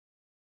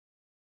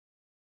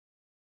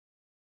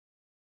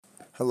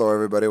Hello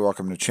everybody,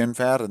 welcome to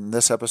ChinFat. In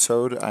this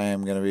episode I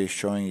am going to be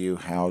showing you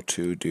how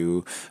to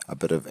do a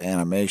bit of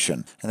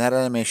animation. And that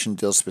animation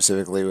deals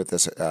specifically with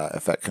this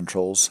effect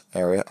controls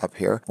area up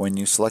here. When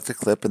you select a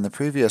clip, in the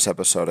previous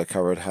episode I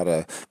covered how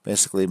to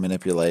basically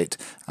manipulate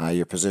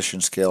your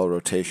position, scale,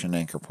 rotation,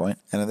 anchor point.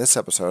 And in this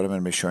episode I'm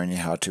going to be showing you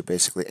how to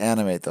basically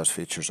animate those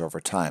features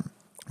over time.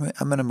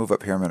 I'm going to move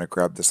up here. I'm going to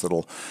grab this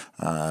little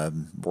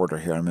border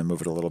here. I'm going to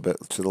move it a little bit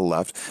to the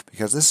left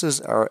because this is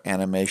our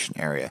animation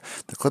area.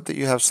 The clip that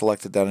you have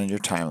selected down in your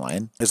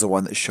timeline is the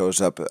one that shows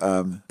up.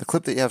 The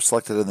clip that you have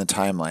selected in the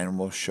timeline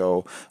will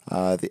show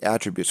the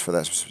attributes for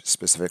that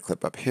specific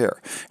clip up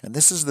here. And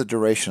this is the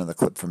duration of the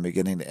clip from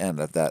beginning to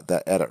end of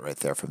that edit right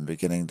there, from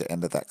beginning to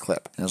end of that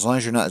clip. And as long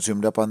as you're not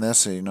zoomed up on this,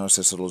 so you notice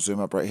this little zoom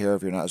up right here.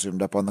 If you're not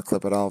zoomed up on the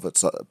clip at all, if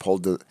it's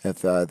pulled to,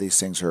 if these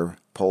things are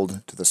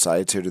pulled to the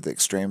sides here to the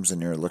extremes,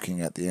 and you're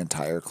looking at the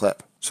entire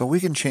clip. So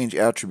we can change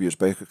attributes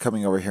by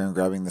coming over here and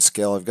grabbing the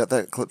scale. I've got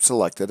that clip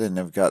selected and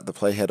I've got the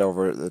playhead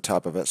over at the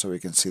top of it so we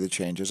can see the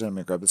changes. And I'm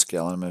going to grab the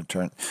scale and I'm going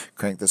to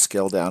crank the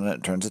scale down, and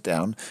it turns it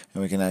down,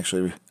 and we can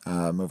actually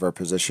move our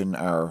position,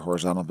 our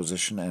horizontal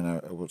position,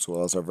 and as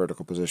well as our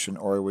vertical position,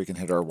 or we can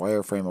hit our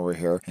wireframe over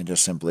here and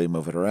just simply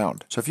move it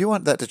around. So if you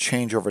want that to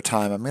change over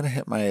time, I'm going to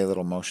hit my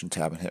little motion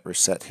tab and hit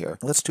reset here.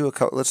 Let's do a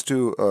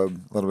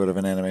little bit of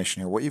an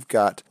animation here. What you've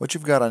got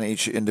on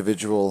each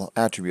individual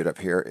attribute up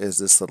here is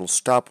this little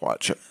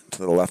stopwatch to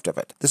the left of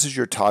it. This is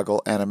your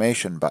toggle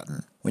animation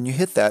button. When you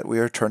hit that, we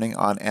are turning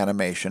on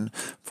animation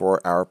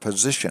for our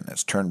position.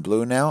 It's turned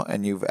blue now,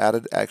 and you've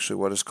added actually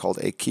what is called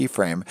a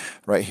keyframe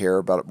right here,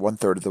 about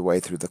 1/3 of the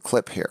way through the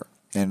clip here.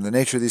 And the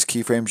nature of these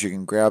keyframes, you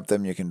can grab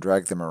them, you can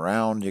drag them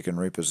around, you can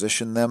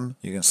reposition them,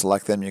 you can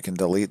select them, you can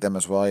delete them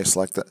as well. You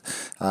select it.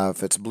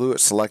 If it's blue,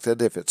 it's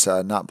selected. If it's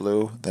not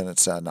blue, then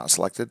it's not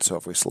selected. So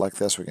if we select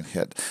this, we can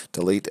hit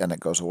delete and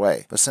it goes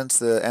away. But since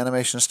the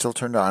animation is still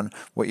turned on,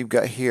 what you've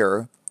got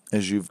here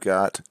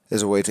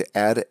is a way to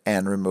add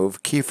and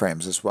remove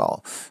keyframes as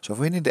well. So if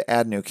we need to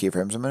add new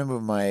keyframes, I'm going to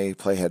move my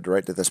playhead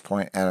right to this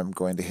point, and I'm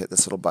going to hit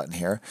this little button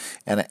here,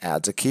 and it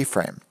adds a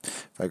keyframe.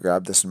 If I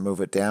grab this and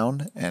move it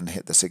down and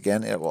hit this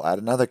again, it will add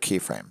another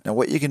keyframe. Now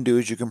what you can do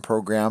is you can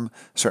program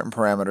certain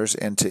parameters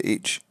into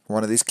each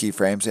one of these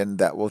keyframes, and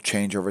that will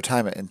change over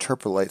time. It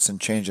interpolates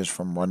and changes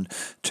from one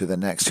to the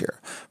next here.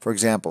 For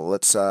example,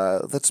 let's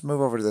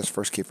move over to this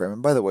first keyframe.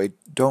 And by the way,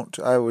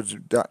 I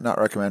would not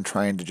recommend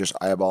trying to just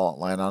eyeball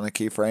and land on a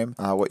keyframe.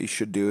 What you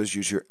should do is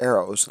use your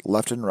arrows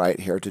left and right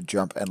here to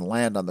jump and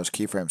land on those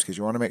keyframes, because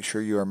you want to make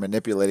sure you are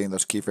manipulating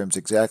those keyframes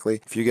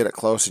exactly. If you get it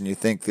close and you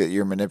think that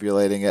you're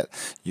manipulating it,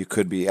 you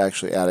could be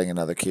actually adding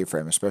another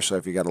keyframe, especially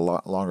if you got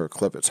a longer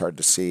clip. It's hard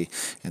to see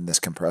in this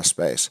compressed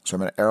space. So I'm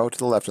going to arrow to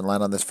the left and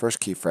land on this first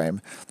keyframe.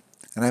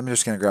 And I'm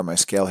just going to grab my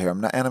scale here.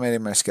 I'm not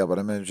animating my scale, but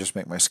I'm going to just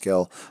make my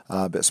scale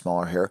a bit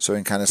smaller here so we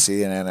can kind of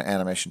see an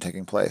animation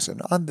taking place.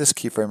 And on this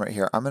keyframe right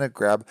here, I'm going to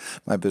grab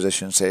my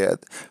position and say,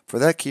 for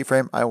that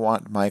keyframe, I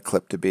want my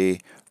clip to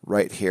be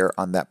right here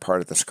on that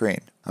part of the screen.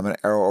 I'm going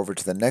to arrow over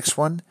to the next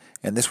one,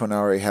 and this one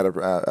already had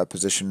a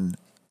position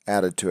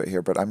added to it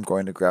here, but I'm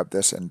going to grab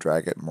this and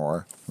drag it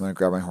more. I'm going to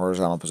grab my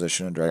horizontal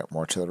position and drag it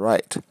more to the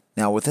right.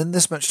 Now within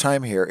this much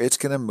time here, it's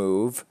going to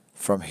move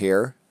from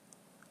here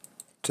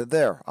to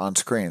there on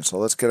screen. So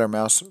let's get our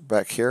mouse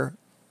back here,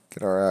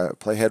 get our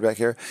playhead back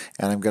here,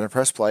 and I'm going to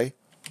press play.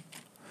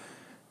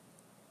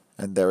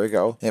 And there we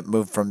go. It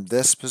moved from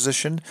this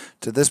position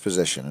to this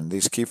position. And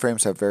these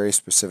keyframes have very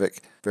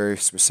specific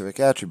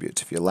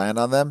attributes. If you land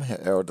on them,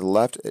 hit arrow to the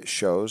left, it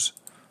shows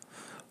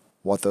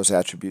what those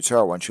attributes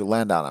are once you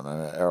land on them. I'm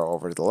going to arrow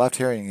over to the left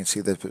here, and you can see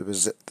that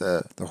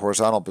the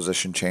horizontal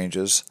position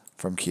changes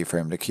from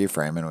keyframe to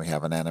keyframe, and we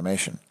have an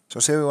animation. So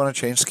say we want to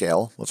change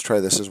scale. Let's try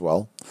this as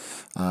well.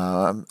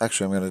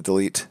 Actually, I'm going to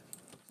delete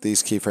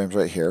these keyframes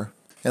right here.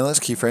 And let's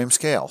keyframe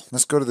scale.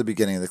 Let's go to the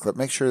beginning of the clip.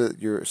 Make sure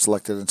that you're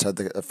selected inside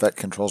the effect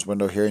controls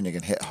window here, and you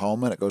can hit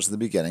home and it goes to the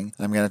beginning.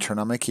 I'm going to turn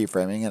on my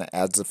keyframing, and it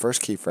adds the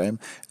first keyframe.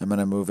 I'm going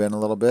to move in a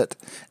little bit,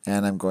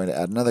 and I'm going to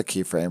add another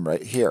keyframe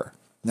right here.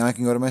 Now I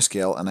can go to my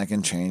scale and I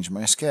can change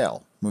my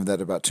scale. Move that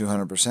to about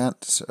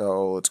 200%.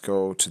 So let's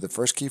go to the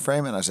first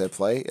keyframe, and as I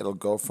play, it'll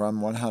go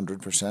from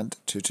 100%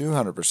 to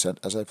 200%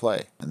 as I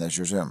play. And there's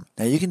your zoom.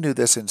 Now you can do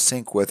this in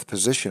sync with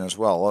position as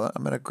well.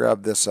 I'm going to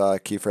grab this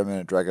keyframe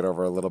and drag it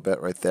over a little bit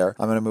right there.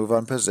 I'm going to move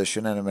on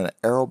position, and I'm going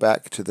to arrow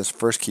back to this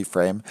first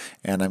keyframe,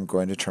 and I'm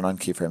going to turn on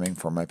keyframing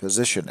for my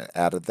position. It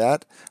added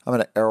that. I'm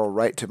going to arrow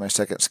right to my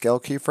second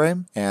scale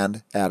keyframe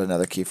and add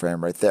another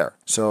keyframe right there.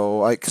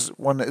 So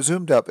when it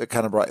zoomed up, it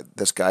kind of brought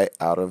this guy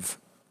out of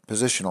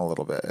position a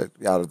little bit,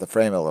 out of the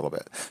frame a little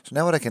bit. So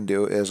now what I can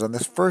do is on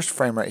this first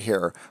frame right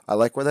here, I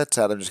like where that's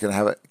at. I'm just going to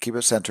have it, keep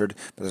it centered,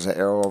 but as I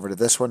arrow over to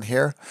this one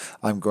here,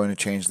 I'm going to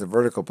change the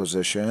vertical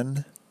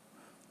position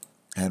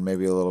and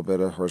maybe a little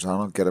bit of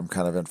horizontal, get them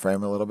kind of in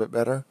frame a little bit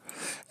better.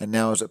 And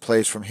now as it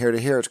plays from here to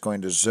here, it's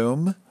going to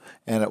zoom,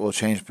 and it will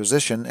change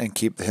position and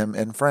keep him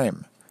in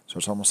frame. So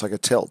it's almost like a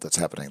tilt that's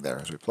happening there.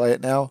 As we play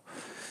it now,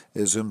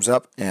 it zooms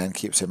up and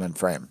keeps him in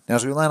frame. Now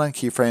as we land on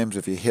keyframes,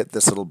 if you hit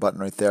this little button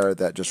right there,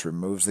 that just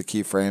removes the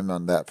keyframe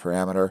on that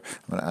parameter.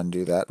 I'm going to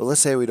undo that. But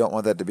let's say we don't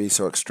want that to be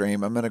so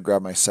extreme. I'm going to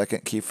grab my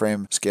second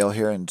keyframe scale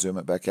here and zoom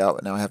it back out.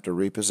 But now I have to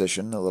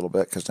reposition a little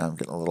bit because now I'm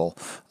getting a little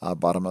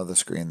bottom of the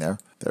screen there.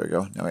 There we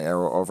go. Now we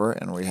arrow over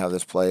and we have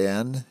this play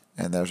in,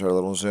 and there's our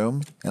little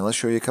zoom. And let's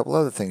show you a couple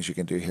other things you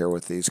can do here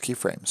with these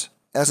keyframes.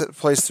 As it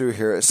plays through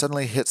here, it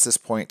suddenly hits this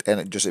point and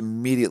it just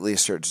immediately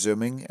starts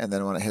zooming, and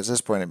then when it hits this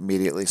point, it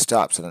immediately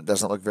stops, and it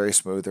doesn't look very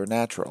smooth or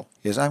natural.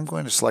 I'm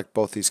going to select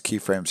both these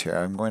keyframes here.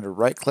 I'm going to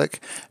right click,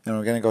 and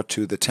we're going to go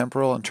to the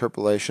temporal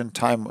interpolation,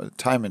 time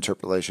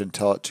interpolation,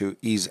 tell it to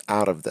ease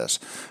out of this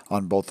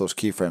on both those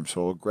keyframes.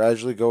 So we'll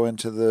gradually go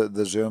into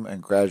the zoom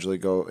and gradually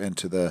go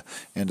into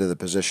the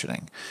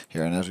positioning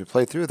here. And as we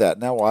play through that,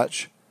 now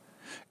watch.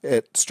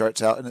 It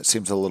starts out and it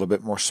seems a little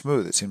bit more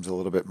smooth. It seems a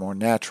little bit more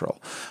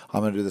natural.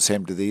 I'm going to do the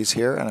same to these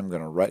here, and I'm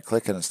going to right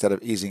click, and instead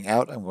of easing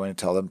out, I'm going to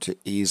tell them to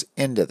ease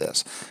into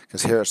this,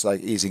 because here it's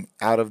like easing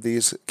out of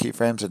these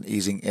keyframes and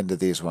easing into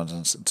these ones,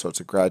 and so it's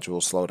a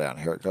gradual slowdown.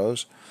 Here it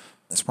goes.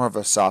 It's more of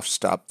a soft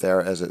stop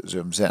there as it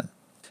zooms in.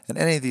 And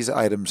any of these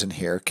items in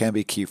here can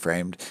be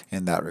keyframed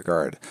in that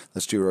regard.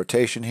 Let's do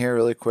rotation here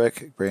really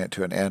quick, bring it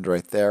to an end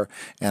right there,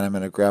 and I'm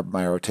going to grab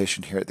my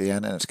rotation here at the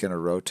end, and it's going to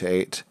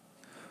rotate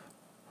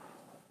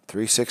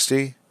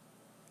 360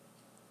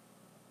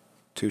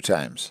 2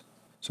 times.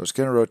 So it's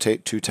going to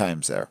rotate 2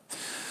 times there.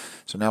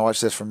 So now watch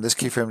this, from this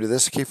keyframe to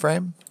this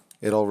keyframe,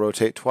 it'll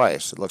rotate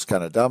twice. It looks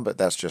kind of dumb, but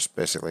that's just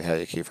basically how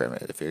you keyframe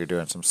it. If you're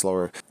doing some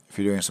slower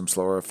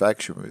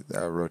effects,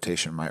 your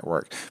rotation might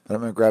work. But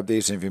I'm going to grab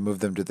these, and if you move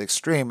them to the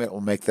extreme, it will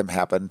make them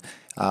happen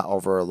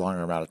over a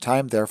longer amount of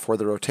time. Therefore,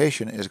 the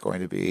rotation is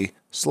going to be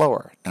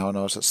slower. Now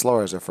notice it's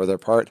slower as they're further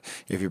apart.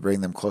 If you bring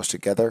them close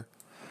together,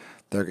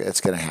 it's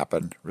going to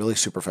happen really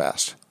super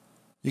fast.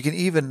 You can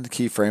even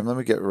keyframe, let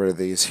me get rid of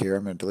these here,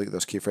 I'm going to delete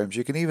those keyframes.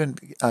 You can even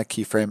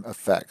keyframe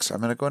effects. I'm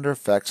going to go under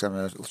effects, I'm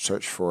going to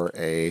search for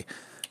a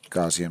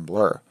Gaussian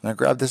blur. I'm going to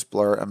grab this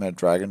blur, I'm going to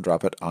drag and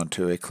drop it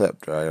onto a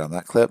clip. Drag it on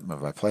that clip,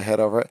 move my playhead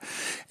over it,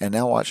 and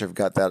now watch, I've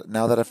got that.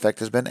 Now that effect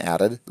has been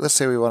added. Let's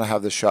say we want to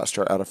have this shot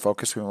start out of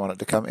focus, we want it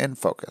to come in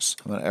focus.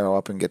 I'm going to arrow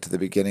up and get to the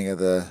beginning of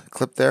the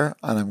clip there,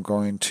 and I'm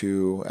going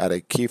to add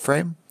a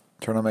keyframe,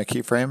 turn on my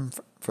keyframe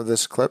for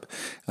this clip,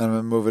 and I'm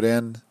going to move it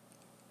in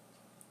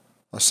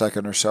a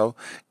second or so,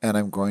 and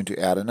I'm going to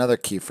add another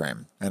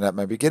keyframe. And at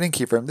my beginning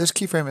keyframe, this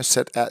keyframe is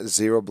set at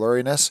 0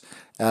 blurriness,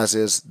 as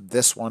is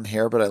this one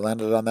here, but I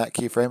landed on that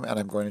keyframe, and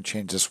I'm going to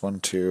change this one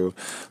to,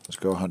 let's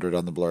go 100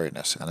 on the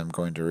blurriness, and I'm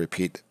going to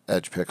repeat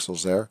edge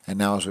pixels there. And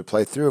now as we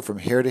play through from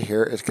here to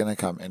here, it's going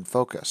to come in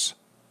focus.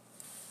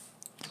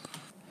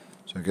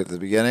 So we get to the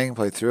beginning,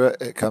 play through it,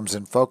 it comes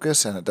in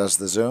focus, and it does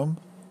the zoom,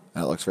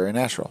 and it looks very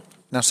natural.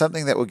 Now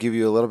something that will give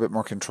you a little bit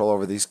more control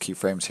over these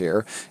keyframes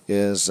here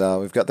is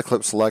we've got the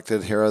clip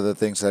selected. Here are the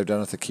things that I've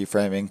done with the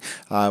keyframing.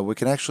 We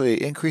can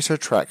actually increase our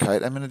track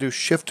height. I'm going to do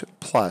Shift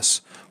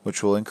plus,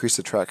 which will increase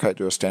the track height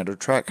to a standard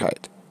track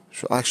height.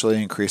 Which will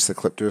actually increase the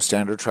clip to a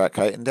standard track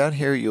height. And down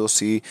here you'll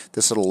see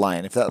this little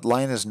line. If that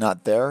line is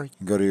not there, you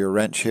can go to your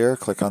wrench here,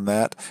 click on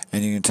that,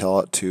 and you can tell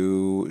it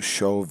to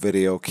show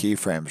video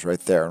keyframes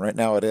right there. And right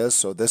now it is,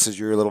 so this is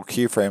your little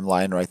keyframe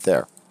line right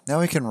there. Now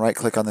we can right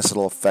click on this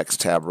little effects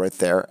tab right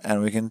there,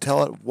 and we can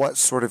tell it what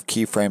sort of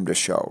keyframe to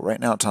show. Right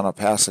now it's on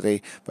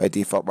opacity by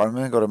default, but I'm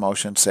going to go to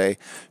motion, say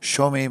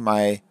show me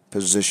my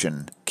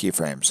position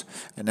keyframes,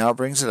 and now it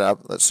brings it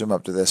up. Let's zoom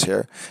up to this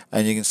here,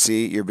 and you can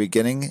see your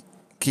beginning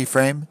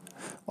keyframe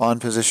on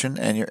position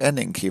and your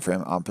ending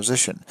keyframe on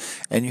position.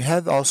 And you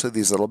have also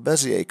these little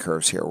Bezier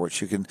curves here,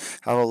 which you can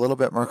have a little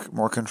bit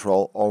more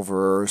control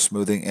over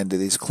smoothing into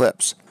these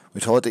clips. We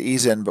told it to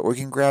ease in, but we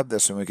can grab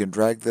this and we can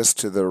drag this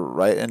to the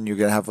right, and you're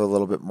going to have a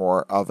little bit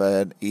more of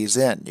an ease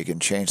in. You can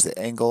change the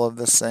angle of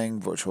this thing,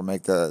 which will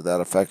make that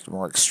effect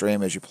more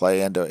extreme as you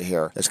play into it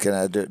here. It's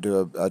going to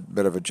do a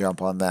bit of a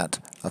jump on that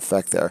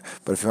effect there.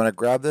 But if you want to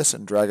grab this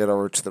and drag it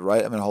over to the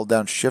right, I'm going to hold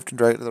down Shift and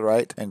drag it to the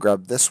right, and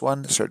grab this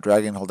one, start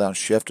dragging, hold down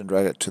Shift and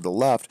drag it to the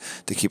left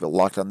to keep it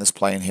locked on this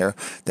plane here.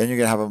 Then you're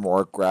going to have a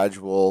more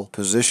gradual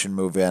position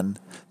move in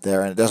there,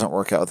 and it doesn't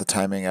work out with the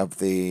timing of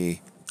the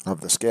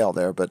scale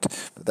there, but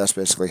that's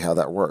basically how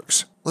that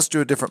works. Let's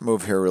do a different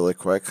move here really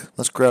quick.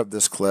 Let's grab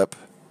this clip,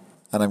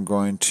 and I'm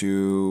going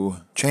to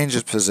change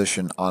its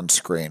position on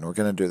screen. We're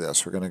going to do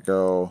this. We're going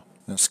to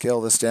scale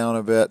this down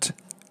a bit,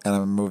 and I'm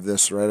going to move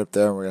this right up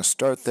there. We're going to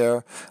start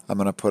there. I'm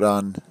going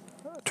to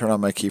turn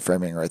on my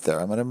keyframing right there.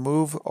 I'm going to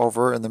move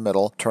over in the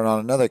middle, turn on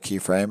another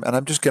keyframe, and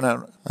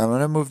I'm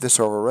going to move this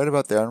over right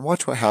about there, and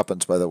watch what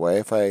happens, by the way.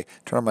 If I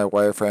turn on my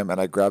wireframe and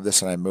I grab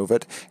this and I move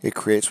it, it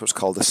creates what's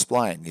called a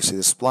spline. You see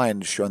the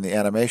spline is showing the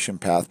animation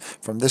path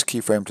from this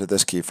keyframe to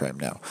this keyframe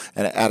now.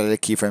 And it added a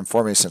keyframe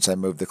for me since I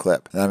moved the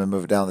clip. And I'm going to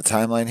move it down the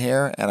timeline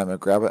here, and I'm going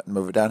to grab it and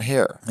move it down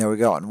here. There we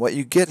go. And what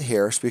you get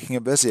here, speaking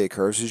of Bezier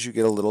curves, is you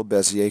get a little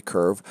Bezier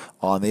curve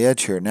on the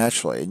edge here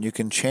naturally. And you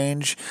can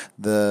change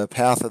the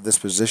path of this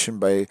position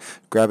by by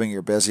grabbing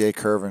your Bezier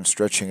curve and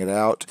stretching it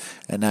out,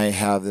 and now you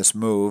have this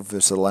move,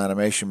 this little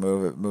animation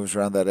move. It moves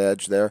around that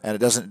edge there,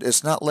 and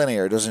it's not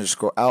linear. It doesn't just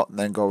go out and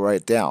then go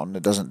right down.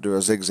 It doesn't do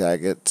a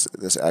zigzag. It's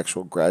this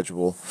actual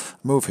gradual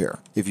move here.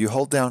 If you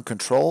hold down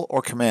Control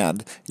or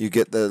Command, you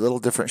get the little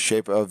different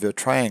shape of the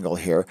triangle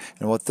here,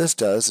 and what this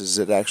does is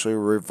it actually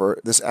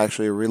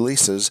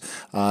releases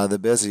the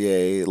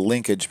Bezier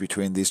linkage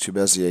between these two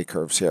Bezier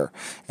curves here,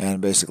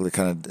 and basically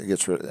kind of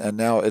gets rid. And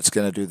now it's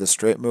going to do the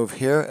straight move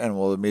here, and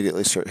we'll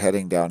immediately start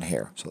heading down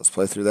here. So let's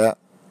play through that.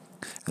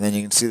 And then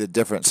you can see the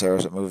difference there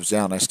as it moves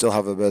down. I still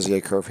have a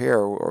Bezier curve here,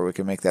 or we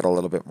can make that a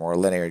little bit more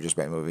linear just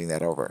by moving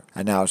that over.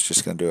 And now it's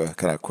just going to do a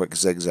kind of quick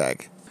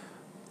zigzag.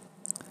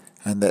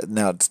 And that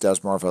now it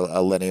does more of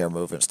a linear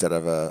move instead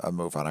of a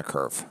move on a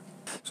curve.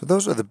 So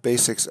those are the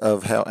basics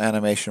of how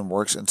animation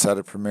works inside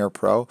of Premiere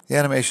Pro. The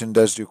animation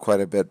does do quite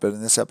a bit, but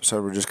in this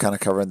episode we're just kind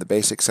of covering the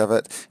basics of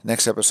it.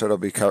 Next episode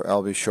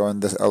I'll be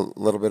showing a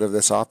little bit of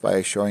this off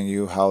by showing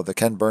you how the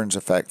Ken Burns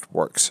effect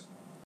works.